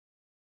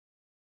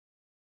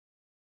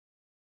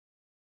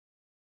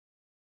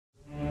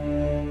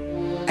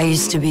I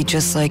used to be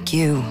just like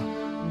you,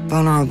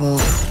 vulnerable,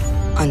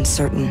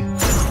 uncertain,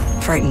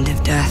 frightened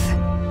of death.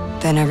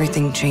 Then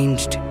everything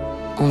changed,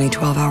 only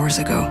 12 hours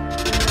ago.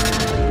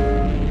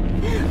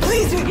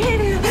 Please, I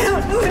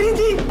don't do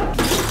anything.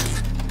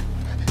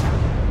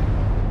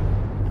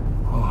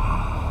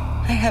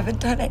 I haven't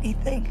done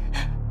anything.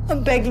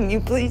 I'm begging you,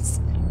 please.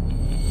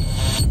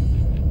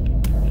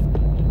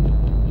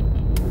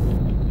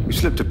 We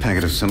slipped a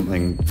packet of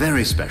something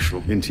very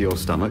special into your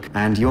stomach,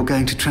 and you're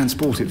going to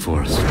transport it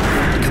for us.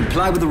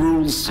 Comply with the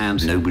rules,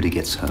 and nobody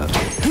gets hurt.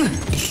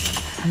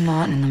 I'm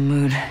not in the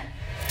mood.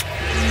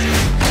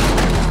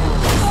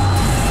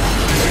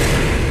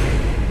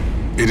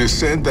 It is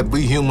said that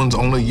we humans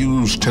only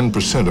use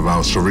 10% of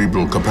our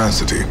cerebral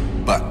capacity,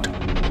 but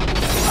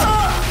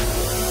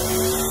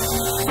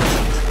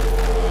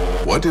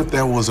what if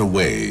there was a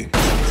way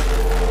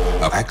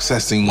of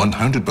accessing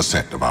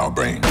 100% of our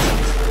brain?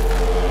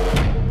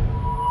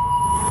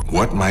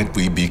 What might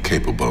we be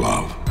capable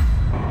of?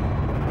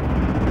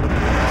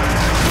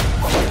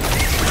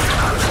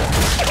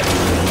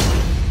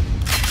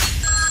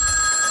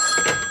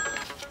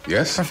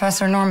 Yes?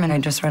 Professor Norman, I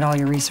just read all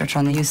your research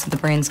on the use of the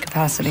brain's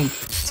capacity.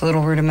 It's a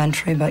little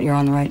rudimentary, but you're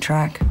on the right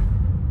track.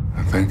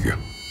 Thank you.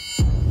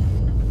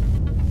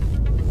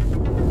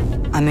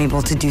 I'm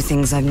able to do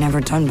things I've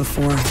never done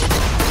before.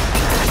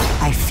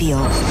 I feel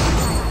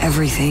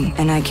everything,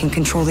 and I can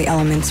control the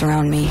elements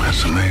around me.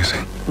 That's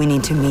amazing. We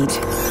need to meet.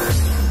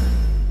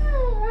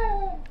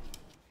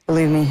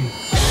 Believe me.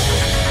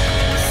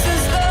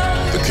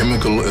 The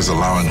chemical is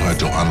allowing her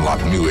to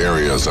unlock new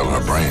areas of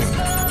her brain.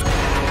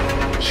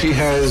 She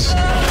has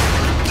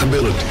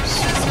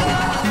abilities.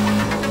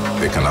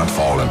 They cannot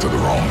fall into the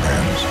wrong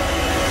hands.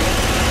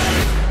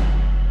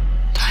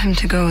 Time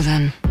to go,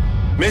 then.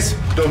 Miss,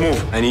 don't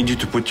move. I need you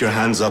to put your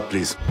hands up,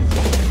 please.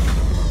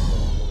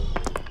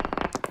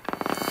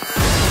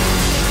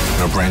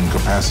 Her brain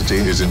capacity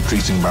is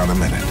increasing by the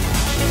minute.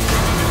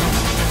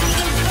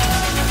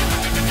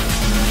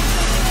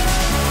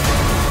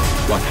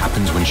 What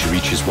happens when she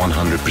reaches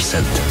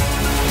 100%?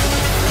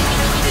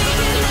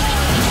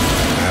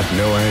 I have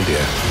no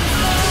idea.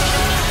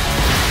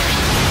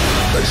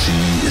 But she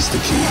is the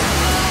key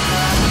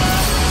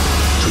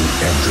to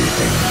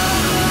everything.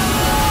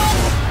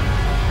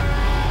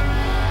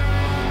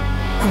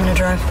 I'm gonna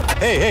drive.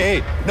 Hey, hey,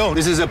 hey. No,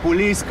 this is a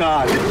police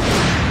car.